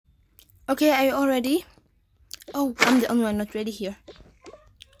Okay, are you all ready? Oh, I'm the only one not ready here.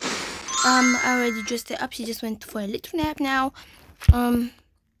 I already dressed her up. She just went for a little nap now.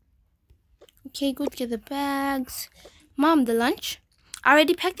 Okay, go to get the bags. Mom, the lunch? I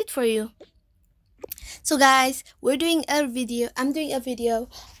already packed it for you. So guys, we're doing a video. I'm doing a video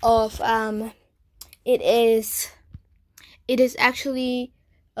of it is actually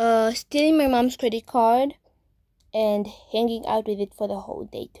stealing my mom's credit card and hanging out with it for the whole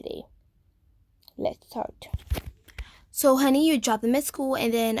day today. Let's start. So honey, you drop them at school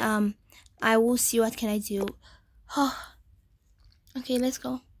and then I will see what can I do. Okay, let's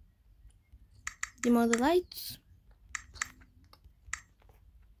go. Dim all the lights.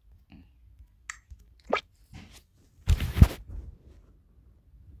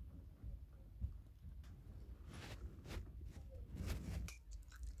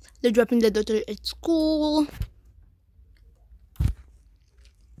 They're dropping the daughter at school.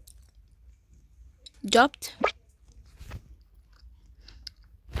 Dropped.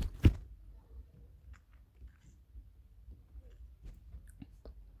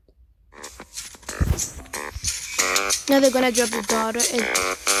 Now they're gonna drop the daughter at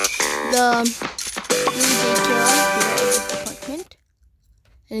the daycare apartment,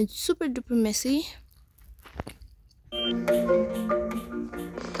 and it's super duper messy.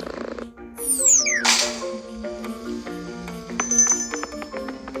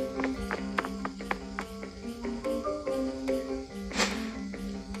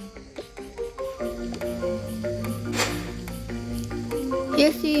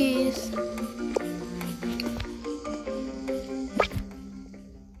 Yes, he is.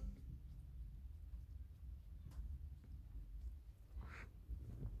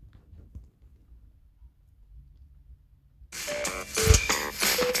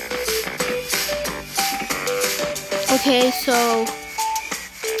 Okay, so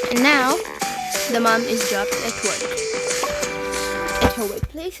now the mom is dropped at work, at her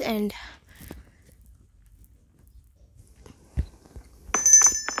workplace, and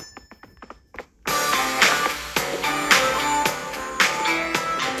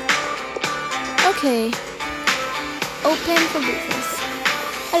okay, open for business.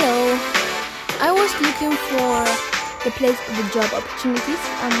 Hello, I was looking for the place of the job opportunities.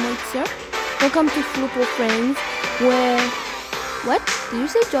 Wait, sir. Welcome to Flupo Friends, where... What? Did you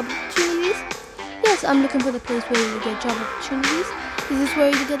say job opportunities? Yes, I'm looking for the place where you get job opportunities. Is this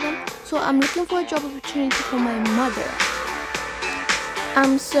where you get them? So I'm looking for a job opportunity for my mother.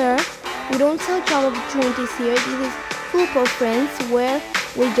 Sir, we don't sell job opportunities here. This is Flupo Friends, where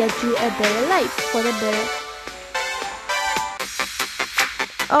we get you a better life for the better...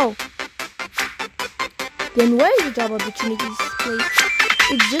 Oh. Then where is the job opportunities place?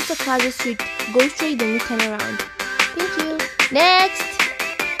 It's just across the street. Go straight, then you turn around. Thank you. Next!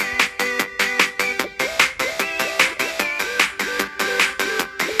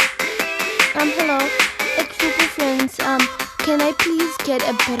 Hello. It's Super Friends. Can I please get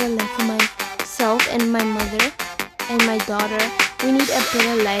a better life for myself and my mother and my daughter? We need a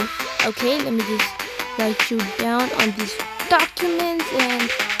better life. Okay, let me just write you down on these documents and...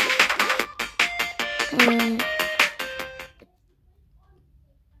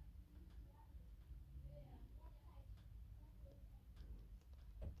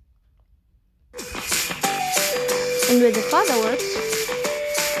 And where the father works,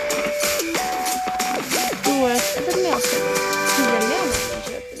 he works at the mail service. He's the mail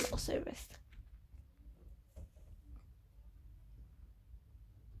manager at the mail service.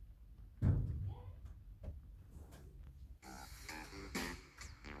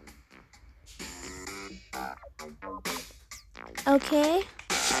 Okay.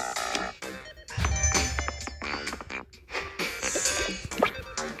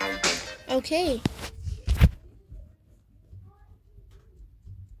 Okay.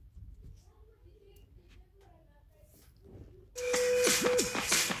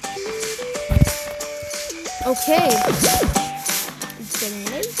 Okay. It's getting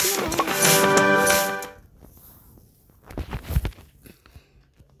late now.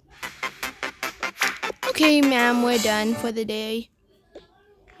 Okay, ma'am, we're done for the day.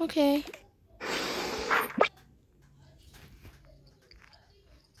 Okay.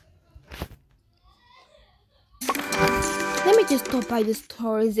 Let me just stop by the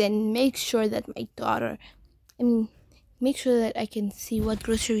stores and make sure that my daughter... make sure that I can see what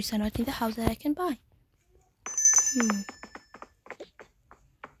groceries are not in the house that I can buy.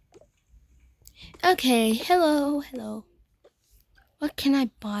 Okay, hello. What can I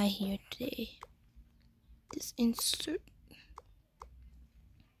buy here today? This insert.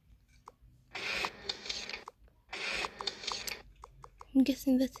 I'm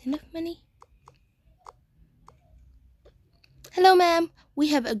guessing that's enough money. Hello, ma'am. We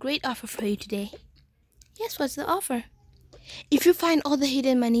have a great offer for you today. Yes, what's the offer? If you find all the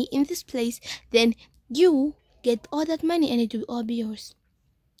hidden money in this place, then you get all that money and it will all be yours.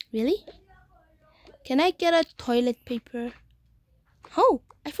 Really? Can I get a toilet paper? Oh,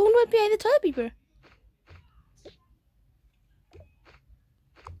 I found one behind the toilet paper.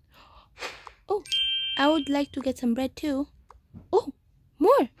 Oh, I would like to get some bread too. Oh,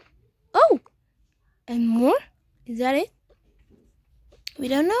 more. Oh, and more? Is that it? We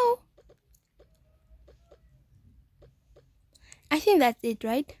don't know. I think that's it,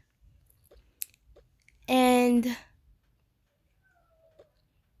 right? And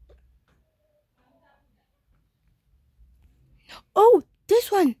oh,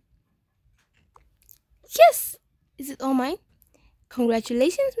 this one. Yes. Is it all mine?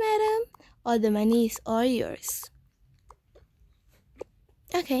 Congratulations, madam. All the money is all yours.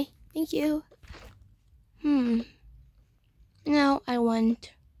 Okay, thank you. Now I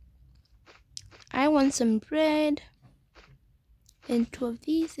want some bread and 2 of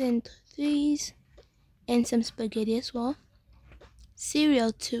these and 3s and some spaghetti as well.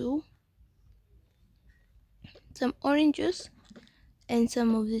 Cereal too. Some oranges and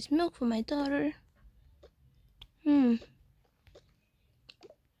some of this milk for my daughter.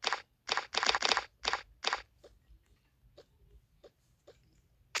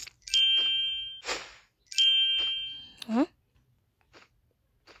 Huh?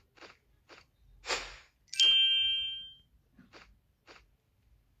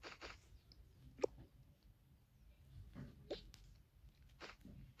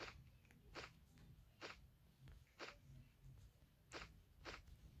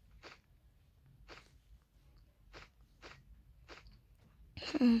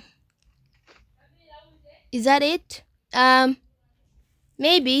 Is that it?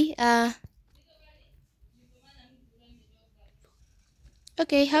 Maybe.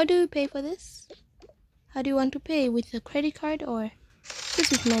 Okay, how do you pay for this? How do you want to pay? With a credit card or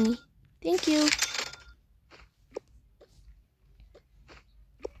just with money? Thank you.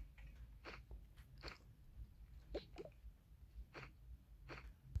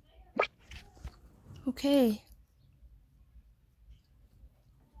 Okay.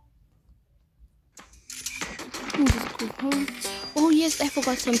 Let me just go home. Oh yes, I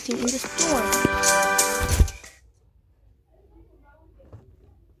forgot something in the store.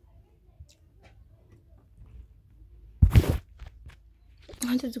 I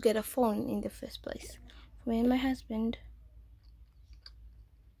wanted to get a phone in the first place for me and my husband.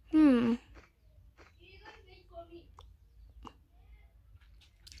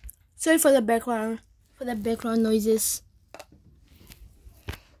 Sorry for the background noises.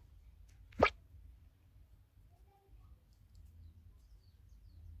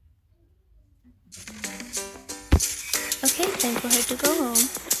 Okay, time for her to go home.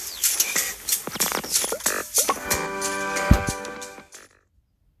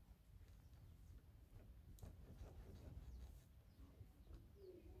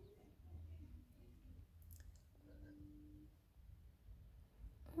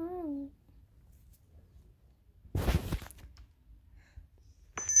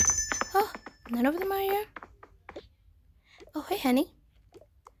 Oh, none of them are here? Oh, hey, honey.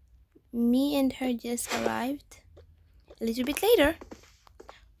 Me and her just arrived a little bit later.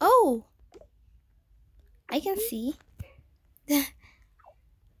 Oh, I can see.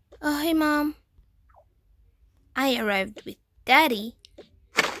 Oh, hey, Mom. I arrived with Daddy.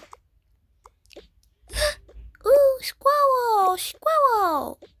 Ooh, squirrel,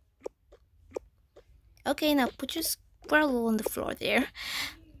 squirrel. Okay, now put your squirrel on the floor there.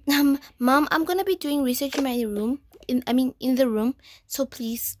 Mom, I'm gonna be doing research in my room. In the room. So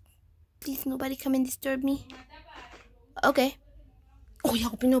please, nobody come and disturb me. Okay. Oh yeah,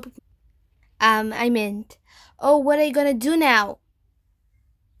 open up. I meant. Oh, what are you gonna do now?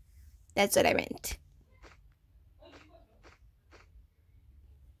 That's what I meant.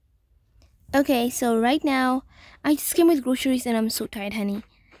 Okay, so right now, I just came with groceries and I'm so tired, honey.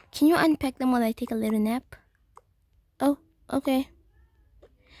 Can you unpack them while I take a little nap? Oh, okay.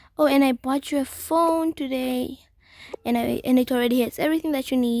 Oh, and I bought you a phone today. And it already has everything that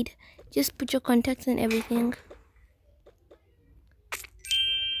you need. Just put your contacts and everything.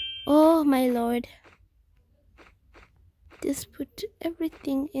 Oh, my Lord. Just put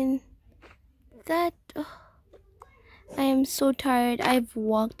everything in that. Oh. I am so tired. I've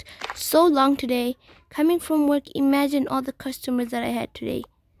walked so long today. Coming from work, imagine all the customers that I had today.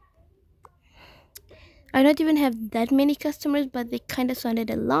 I don't even have that many customers, but they kind of sounded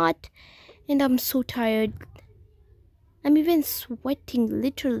a lot. And I'm so tired. I'm even sweating,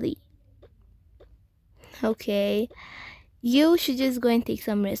 literally. Okay, you should just go and take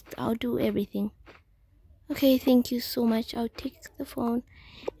some rest. I'll do everything. Okay, thank you so much. I'll take the phone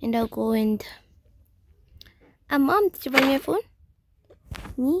and I'll go and... Mom, did you buy me a phone?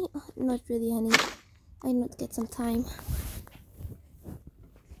 Me? Oh, not really, honey. I not get some time.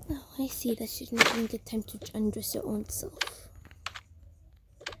 Oh, I see that you didn't even get time to undress your own self.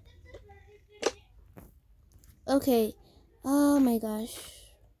 Okay. Oh my gosh.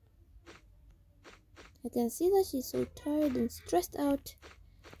 I can see that she's so tired and stressed out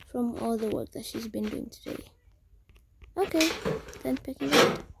from all the work that she's been doing today. Okay, then picking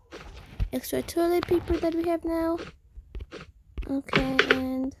up extra toilet paper that we have now. Okay,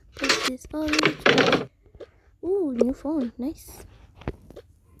 and put this all in the tray. Ooh, new phone, nice.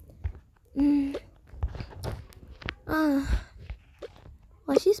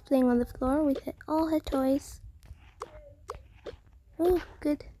 While she's playing on the floor with all her toys. Oh,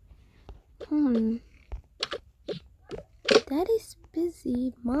 good. Daddy's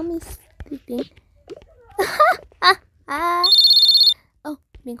busy. Mommy's sleeping. Oh,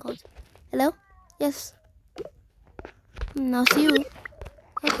 being called. Hello? Yes. I'll see you.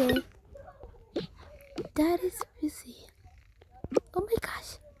 Okay. Daddy's busy. Oh my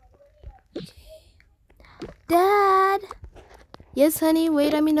gosh. Okay. Dad! Yes, honey.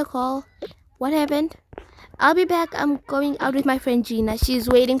 Wait, I'm in the call. What happened? I'll be back. I'm going out with my friend Gina. She's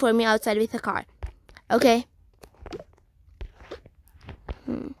waiting for me outside with her car. Okay.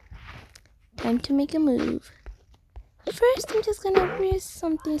 Time to make a move. First, I'm just gonna wear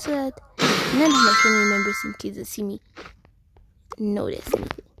something so that none of my family members and kids that see me notice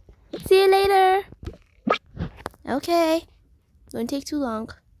anything. See you later. Okay. Don't take too long.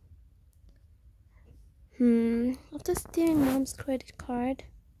 After stealing mom's credit card.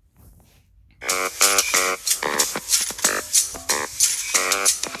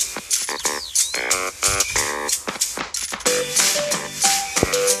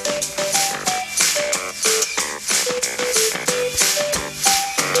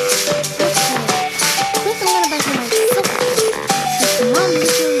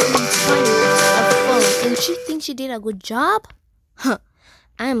 She did a good job? Huh.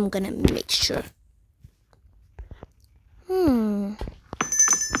 I'm gonna make sure.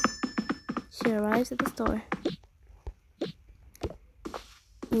 She arrives at the store.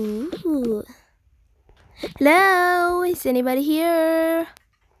 Ooh. Hello? Is anybody here?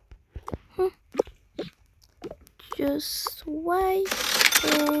 Just swipe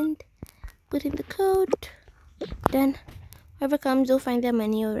and put in the code. Then whoever comes will find their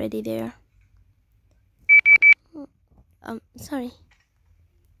money already there. Sorry.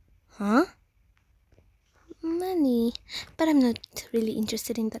 Huh? Money. But I'm not really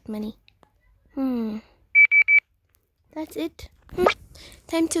interested in that money. That's it.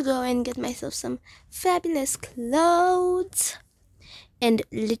 Time to go and get myself some fabulous clothes. And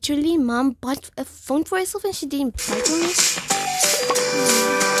literally, Mom bought a phone for herself and she didn't buy it for me.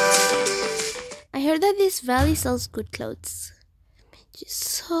 I heard that this valley sells good clothes.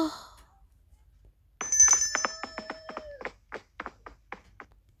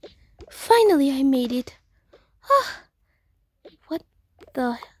 Finally, I made it. What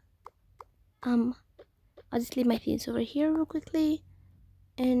the... I'll just leave my things over here real quickly.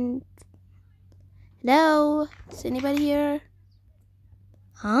 And... Hello? Is anybody here?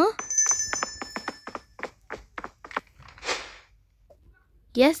 Huh?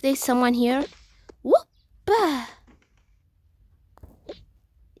 Yes, there's someone here. Whoop!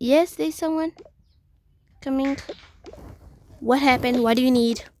 Yes, there's someone coming. What happened? What do you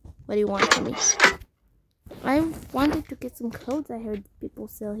need? What do you want from me? I wanted to get some clothes I heard people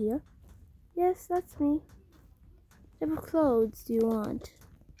sell here. Yes, that's me. What type of clothes do you want?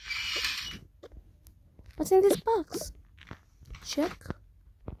 What's in this box? Check.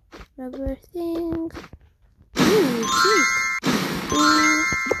 Rubber thing. Ooh, cute. Ooh.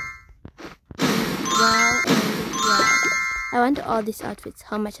 Wow and wow. I want all these outfits.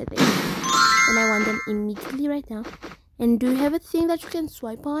 How much are they? And I want them immediately right now. And do you have a thing that you can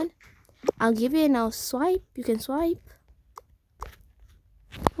swipe on? I'll give you and I'll swipe. You can swipe.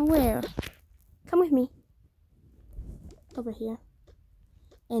 Where? Come with me. Over here.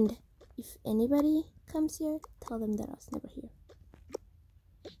 And if anybody comes here, tell them that I was never here.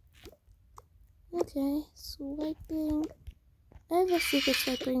 Okay, swiping. I have a secret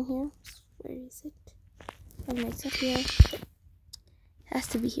swiper in here. Where is it? Find myself here. Has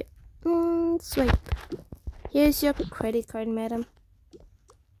to be here. Swipe. Here's your credit card, madam.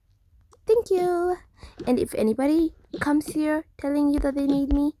 Thank you. And if anybody comes here telling you that they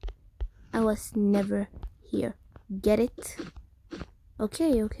need me, I was never here Get it?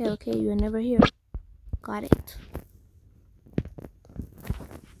 Okay, you're never here. Got it.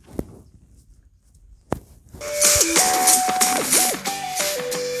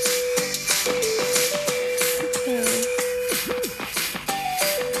 Okay.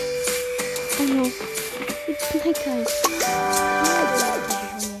 Oh no, it's nighttime.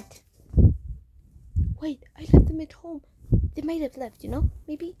 Wait, I left them at home. They might have left,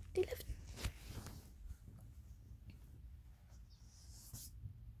 Maybe they left.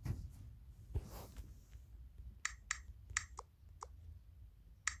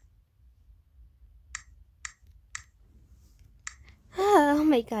 Oh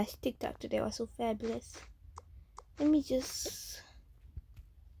my gosh, TikTok today was so fabulous. Let me just...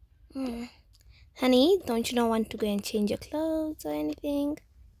 Honey, don't you want to go and change your clothes or anything?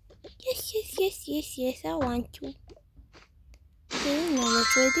 Yes, I want to. Okay, now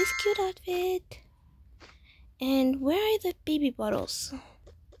let's wear this cute outfit. And where are the baby bottles?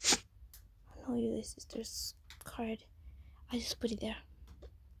 Oh, your sister's card. I just put it there.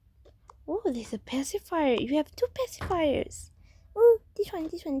 Oh, there's a pacifier. You have 2 pacifiers. Oh, this one.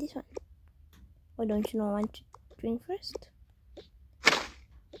 Why don't you want to drink first?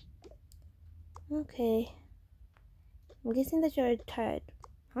 Okay. I'm guessing that you're tired.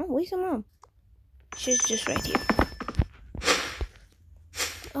 Huh? Where's your mom? She's just right here.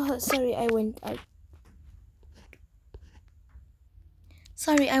 Oh, sorry, I went out.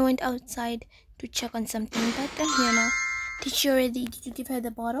 Sorry, I went outside to check on something, but I'm here now. Did you give her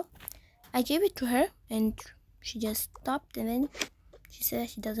the bottle? I gave it to her, and she just stopped, and then she said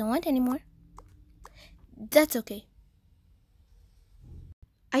she doesn't want anymore. That's okay.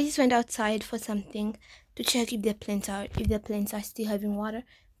 I just went outside for something to check if the plants are still having water.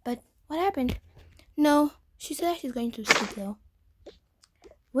 But what happened? No, she said she's going to sleep though.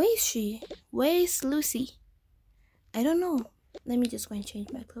 Where is she? Where is Lucy? I don't know. Let me just go and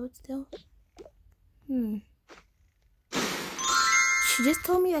change my clothes though. She just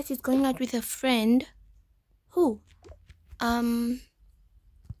told me that she's going out with a friend. Who? I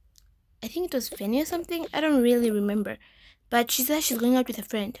think it was Fanny or something. I don't really remember. But she said she's going out with a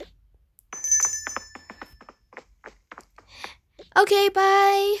friend. Okay,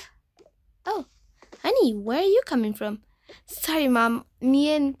 bye. Oh, honey, where are you coming from? Sorry, Mom. Me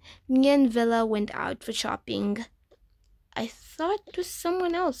and Villa went out for shopping. I thought it was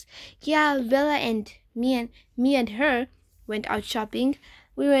someone else. Yeah, Villa and me and her went out shopping.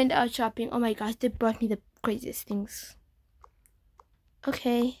 We went out shopping. Oh my gosh, they brought me the craziest things.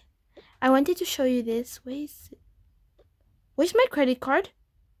 Okay, I wanted to show you this. Where's my credit card?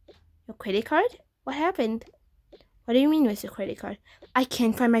 Your credit card? What happened? What do you mean, where's your credit card? I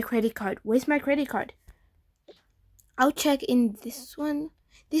can't find my credit card. Where's my credit card? I'll check in this one.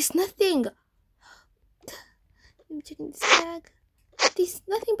 There's nothing. Let me check in this bag. There's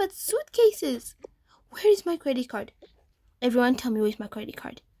nothing but suitcases. Where is my credit card? Everyone tell me where's my credit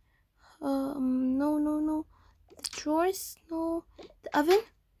card. No. The drawers? No. The oven?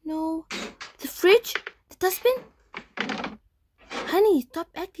 No. The fridge? The dustbin? Honey, stop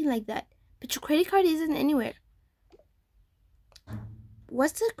acting like that. But your credit card isn't anywhere.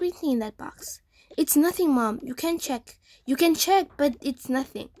 What's the green thing in that box? It's nothing, Mom. You can check. You can check, but it's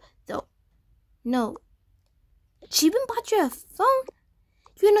nothing. Though. No. She even bought you a phone?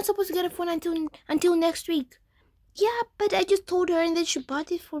 You're not supposed to get a phone until next week. Yeah, but I just told her and then she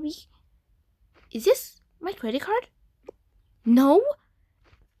bought it for me. Is this my credit card? No.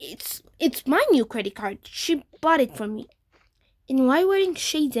 It's my new credit card. She bought it for me. And why wearing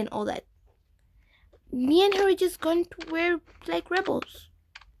shades and all that? Me and her are just going to wear like rebels.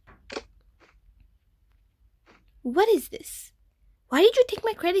 What is this? Why did you take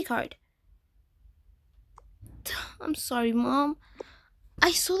my credit card? I'm sorry, Mom.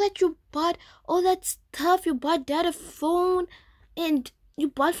 I saw that you bought all that stuff. You bought Dad a phone and you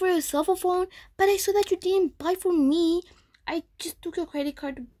bought for yourself a phone. But I saw that you didn't buy for me. I just took your credit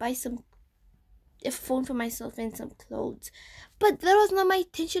card to buy a phone for myself and some clothes. But that was not my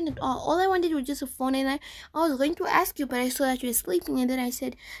intention at all. All I wanted was just a phone, and I was going to ask you, but I saw that you were sleeping, and then I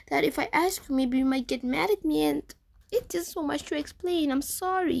said that if I ask you, maybe you might get mad at me, and it's just so much to explain. I'm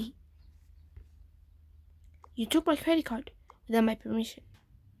sorry. You took my credit card without my permission.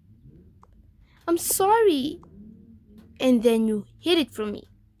 I'm sorry. And then you hid it from me.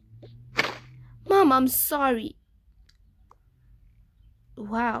 Mom, I'm sorry.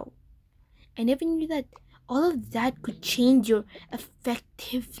 Wow. I never knew that all of that could change your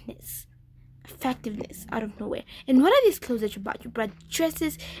effectiveness out of nowhere. And what are these clothes that you bought? You brought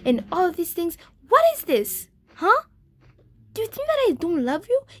dresses and all of these things. What is this? Huh? Do you think that I don't love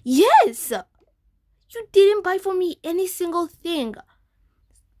you? Yes! You didn't buy for me any single thing.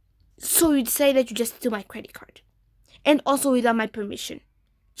 So you decided that you just steal my credit card. And also without my permission.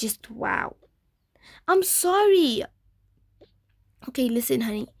 Just wow. I'm sorry. Okay, listen,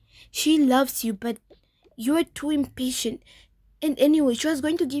 honey. She loves you, but you're too impatient. And anyway, she was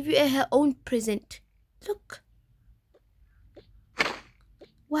going to give you her own present. Look.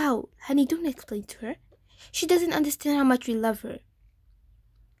 Wow, honey, don't explain to her. She doesn't understand how much we love her.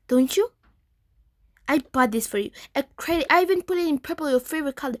 Don't you? I bought this for you. A credit. I even put it in purple, your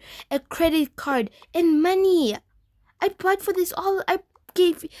favorite color. A credit card and money. I bought for this all. I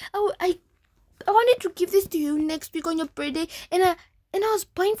gave. Oh, I wanted to give this to you next week on your birthday, and I was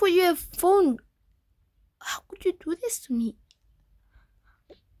buying for you a phone. How could you do this to me?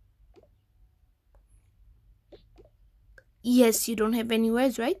 Yes, you don't have any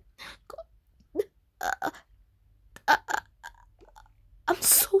words, right? Uh, uh, I'm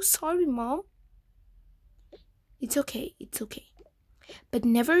so sorry, Mom. It's okay. It's okay. But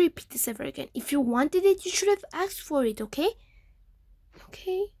never repeat this ever again. If you wanted it, you should have asked for it, okay?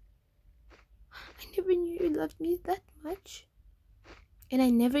 Okay? I never knew you loved me that much. And I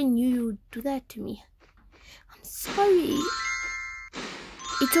never knew you would do that to me. I'm sorry.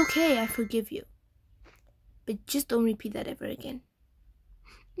 It's okay, I forgive you. But just don't repeat that ever again.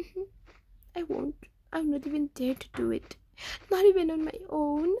 I won't. I'll not even dare to do it. Not even on my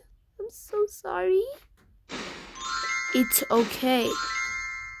own. I'm so sorry. It's okay.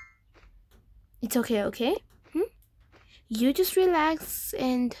 It's okay, okay? You just relax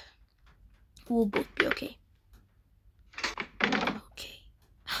and we'll both be okay. Okay.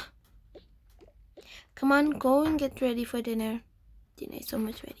 Come on, go and get ready for dinner. Dinner is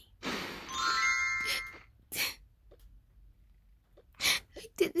almost ready. I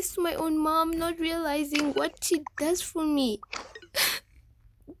did this to my own mom, not realizing what she does for me.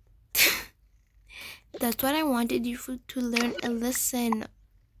 That's what I wanted you to learn a lesson.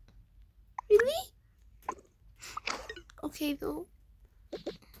 Really? Okay, though.